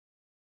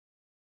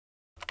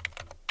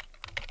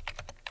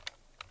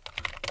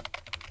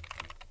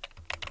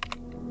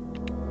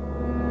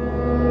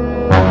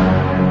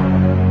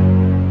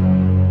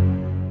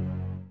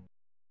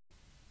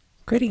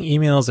Creating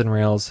emails in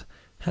Rails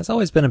has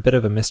always been a bit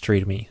of a mystery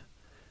to me.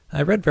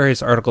 I've read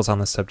various articles on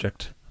this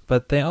subject,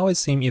 but they always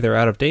seem either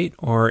out of date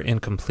or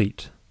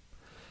incomplete.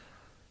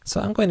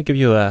 So I'm going to give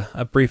you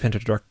a brief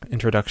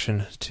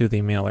introduction to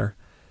the mailer,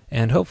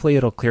 and hopefully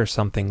it'll clear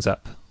some things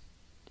up.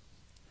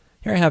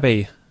 Here I have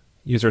a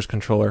user's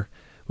controller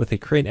with a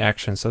create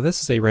action, so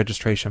this is a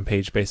registration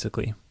page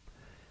basically.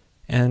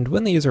 And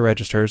when the user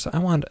registers, I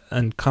want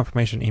a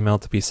confirmation email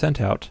to be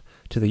sent out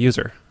to the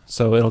user,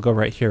 so it'll go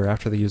right here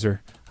after the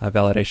user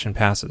validation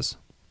passes.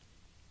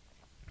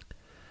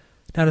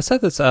 Now to set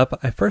this up,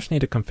 I first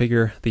need to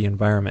configure the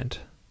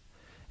environment.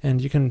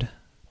 And you can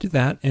do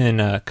that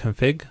in a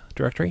config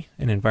directory,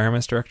 an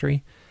environments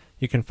directory.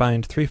 You can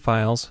find 3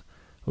 files,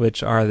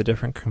 which are the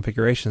different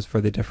configurations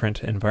for the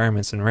different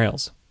environments in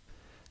Rails.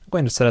 I'm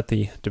going to set up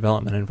the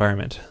development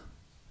environment.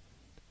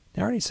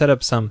 I already set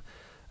up some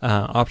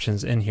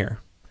options in here.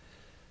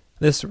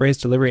 This raise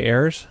delivery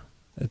errors,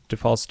 it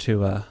defaults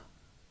to,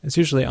 it's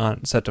usually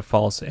set to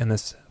false in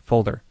this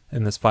folder,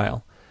 in this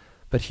file.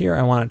 But here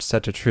I want it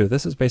set to true.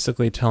 This is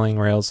basically telling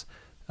Rails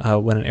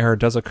when an error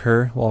does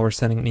occur while we're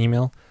sending an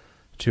email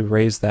to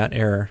raise that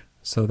error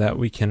so that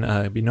we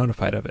can be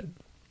notified of it.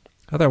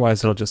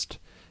 Otherwise it'll just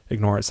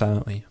ignore it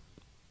silently.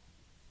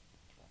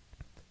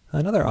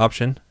 Another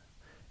option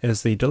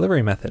is the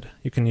delivery method.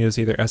 You can use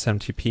either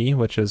SMTP,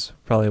 which is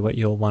probably what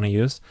you'll want to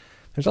use.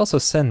 There's also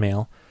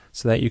SendMail,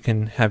 so that you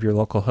can have your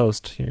local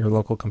host, your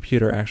local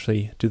computer,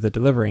 actually do the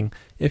delivering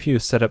if you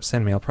set up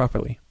SendMail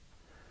properly.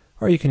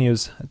 Or you can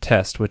use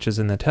test, which is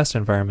in the test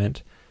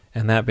environment,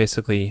 and that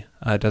basically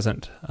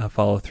doesn't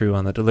follow through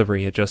on the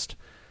delivery. It just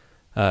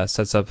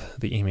sets up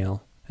the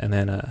email and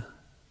then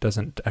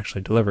doesn't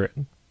actually deliver it.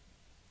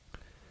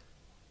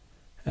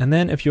 And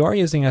then if you are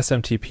using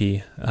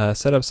SMTP,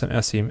 set up some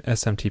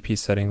SMTP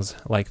settings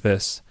like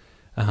this,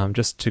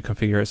 just to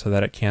configure it so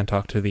that it can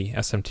talk to the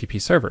SMTP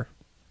server.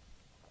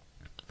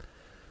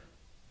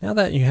 Now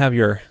that you have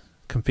your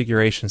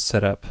configuration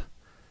set up,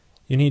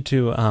 you need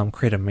to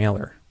create a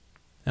mailer.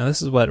 Now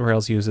this is what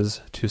Rails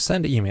uses to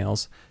send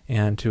emails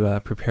and to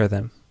prepare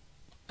them.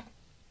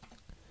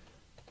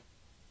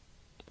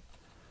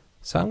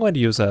 So I'm going to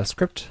use a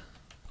script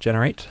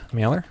generate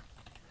mailer,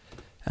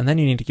 and then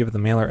you need to give the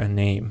mailer a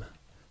name.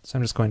 So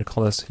I'm just going to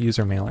call this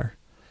user mailer.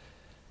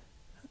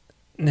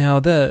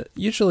 Now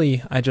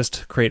usually I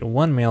just create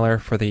one mailer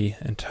for the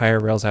entire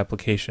Rails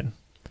application.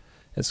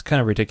 It's kind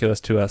of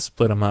ridiculous to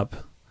split them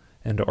up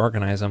and to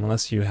organize them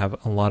unless you have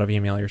a lot of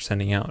email you're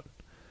sending out.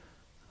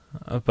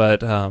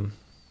 But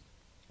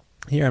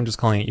here I'm just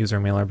calling it user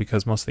mailer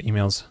because most of the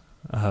emails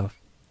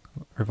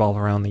revolve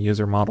around the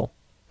user model.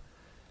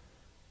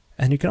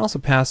 And you can also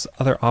pass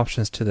other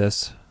options to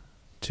this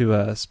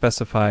to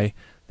specify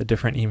the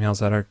different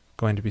emails that are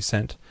going to be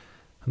sent.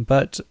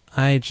 But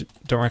I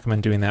don't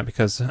recommend doing that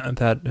because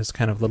that is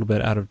kind of a little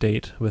bit out of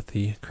date with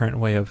the current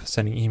way of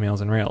sending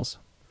emails in Rails.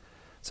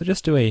 So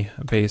just do a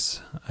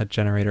base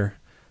generator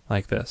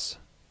like this.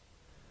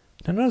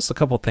 Now notice a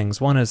couple things.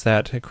 One is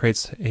that it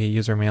creates a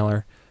user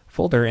mailer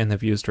folder in the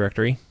views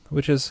directory,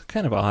 which is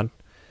kind of odd,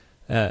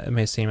 it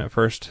may seem at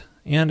first,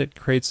 and it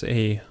creates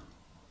a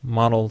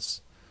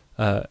models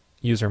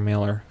user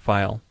mailer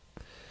file.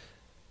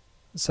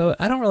 So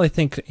I don't really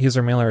think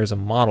user mailer is a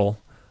model,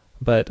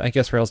 but I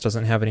guess Rails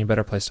doesn't have any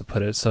better place to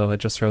put it, so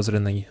it just throws it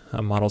in the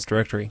models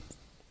directory.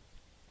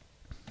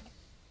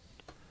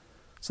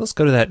 So let's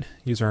go to that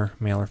user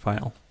mailer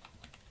file.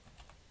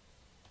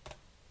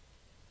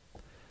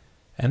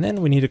 And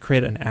then we need to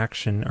create an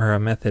action or a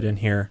method in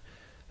here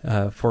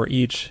for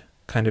each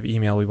kind of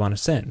email we want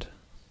to send.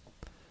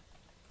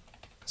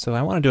 So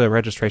I want to do a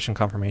registration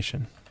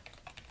confirmation.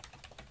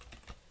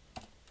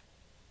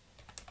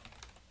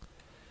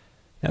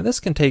 Now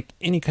this can take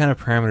any kind of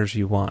parameters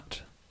you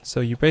want. So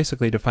you're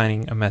basically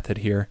defining a method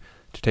here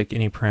to take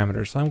any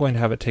parameters. So I'm going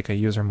to have it take a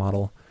user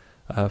model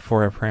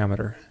for a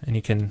parameter, and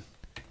you can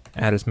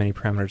add as many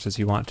parameters as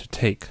you want to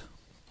take.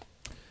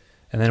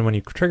 And then when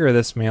you trigger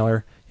this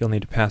mailer, you'll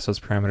need to pass those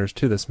parameters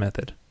to this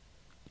method.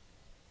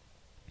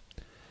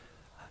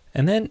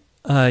 And then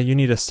you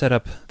need to set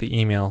up the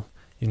email.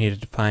 You need to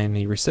define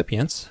the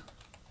recipients,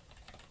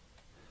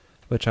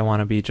 which I want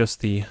to be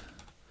just the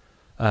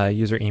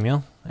user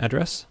email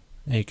address.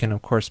 And you can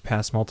of course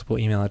pass multiple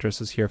email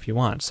addresses here if you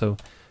want, so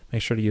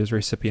make sure to use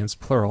recipients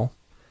plural.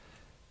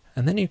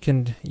 And then you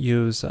can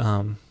use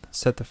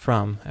set the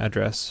from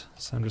address.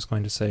 So I'm just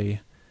going to say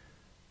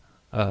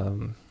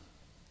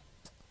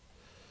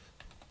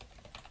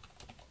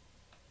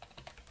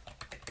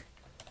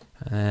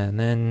and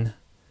then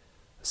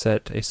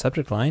set a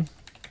subject line.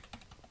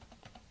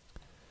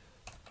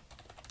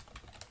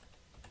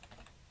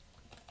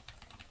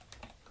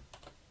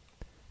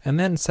 And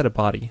then set a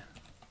body.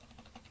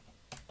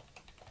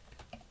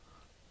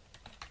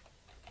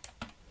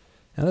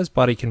 Now this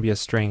body can be a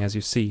string, as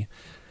you see,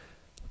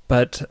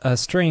 but a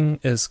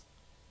string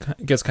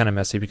gets kind of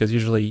messy because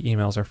usually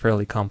emails are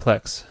fairly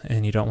complex,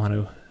 and you don't want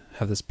to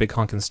have this big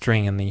honking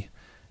string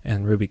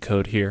in Ruby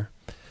code here.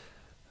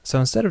 So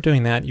instead of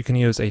doing that, you can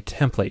use a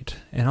template,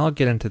 and I'll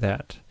get into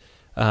that.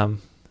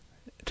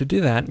 to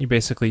do that, you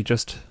basically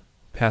just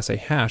pass a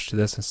hash to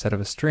this instead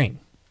of a string.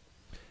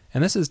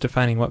 And this is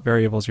defining what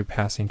variables you're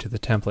passing to the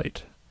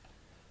template.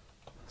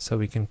 So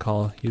we can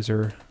call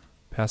user,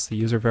 pass the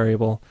user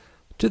variable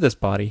to this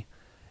body,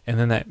 and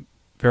then that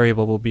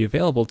variable will be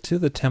available to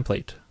the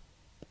template.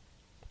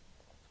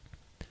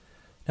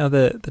 Now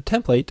the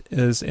template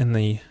is in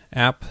the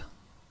app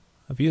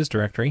views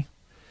directory.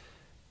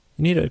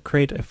 You need to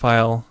create a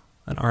file,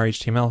 an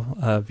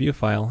RHTML view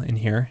file in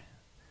here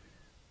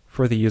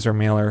for the user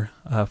mailer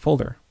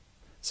folder.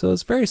 So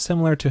it's very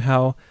similar to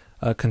how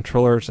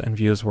controllers and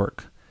views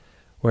work,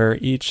 where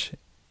each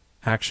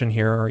action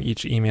here or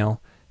each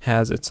email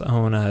has its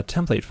own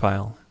template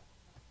file.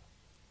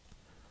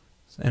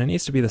 And it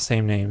needs to be the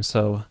same name,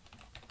 so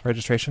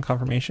registration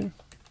confirmation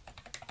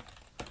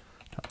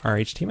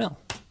 .rhtml.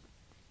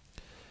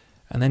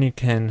 And then you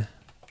can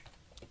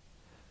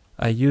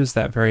use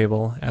that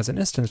variable as an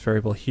instance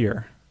variable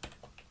here.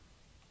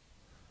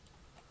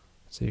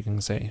 So you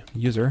can say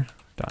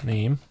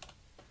user.name,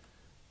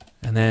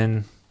 and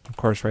then of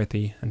course write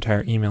the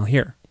entire email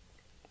here.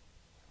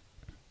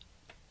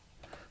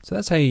 So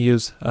that's how you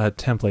use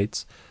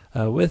templates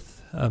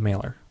with a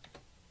mailer.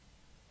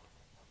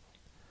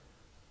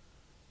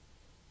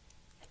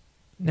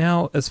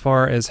 Now, as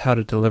far as how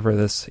to deliver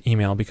this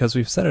email, because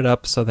we've set it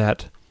up so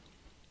that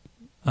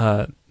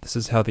this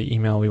is how the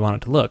email we want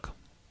it to look.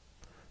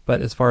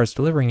 But as far as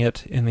delivering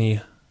it in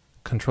the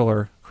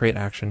controller create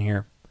action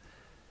here,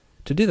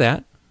 to do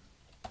that,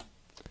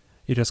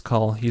 you just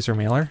call user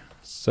mailer.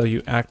 So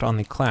you act on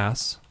the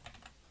class,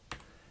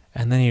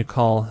 and then you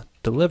call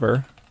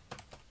deliver,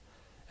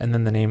 and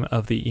then the name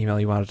of the email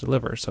you want to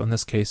deliver. So in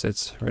this case,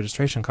 it's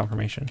registration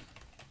confirmation.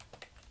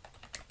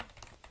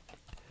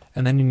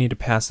 And then you need to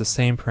pass the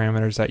same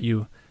parameters that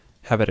you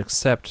have it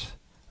accept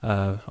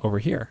over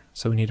here.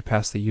 So we need to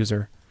pass the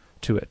user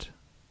to it.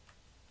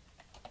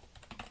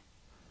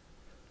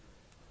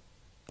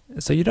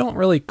 So you don't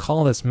really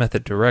call this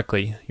method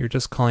directly. You're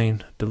just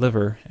calling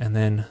deliver and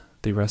then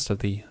the rest of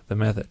the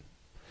method.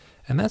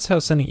 And that's how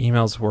sending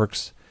emails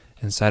works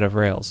inside of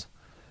Rails.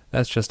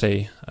 That's just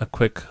a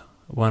quick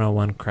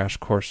 101 crash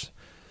course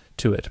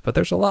to it. But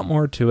there's a lot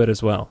more to it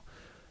as well.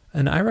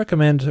 And I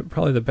recommend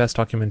probably the best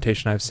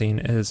documentation I've seen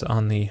is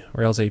on the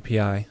Rails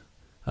API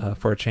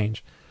for a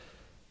change,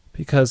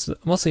 because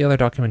most of the other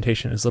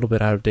documentation is a little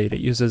bit out of date.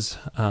 It uses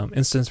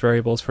instance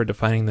variables for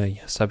defining the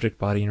subject,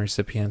 body, and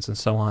recipients and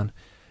so on.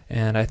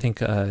 And I think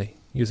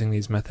using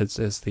these methods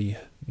is the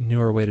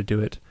newer way to do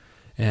it,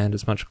 and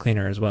is much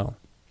cleaner as well.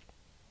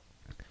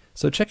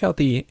 So check out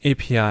the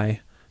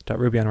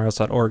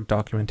api.rubyonrails.org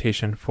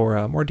documentation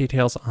for more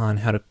details on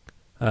how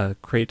to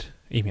create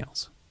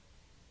emails.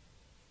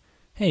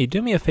 Hey,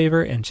 do me a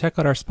favor and check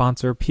out our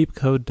sponsor,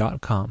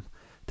 peepcode.com.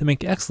 They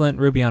make excellent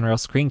Ruby on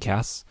Rails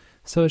screencasts,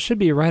 so it should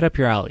be right up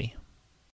your alley.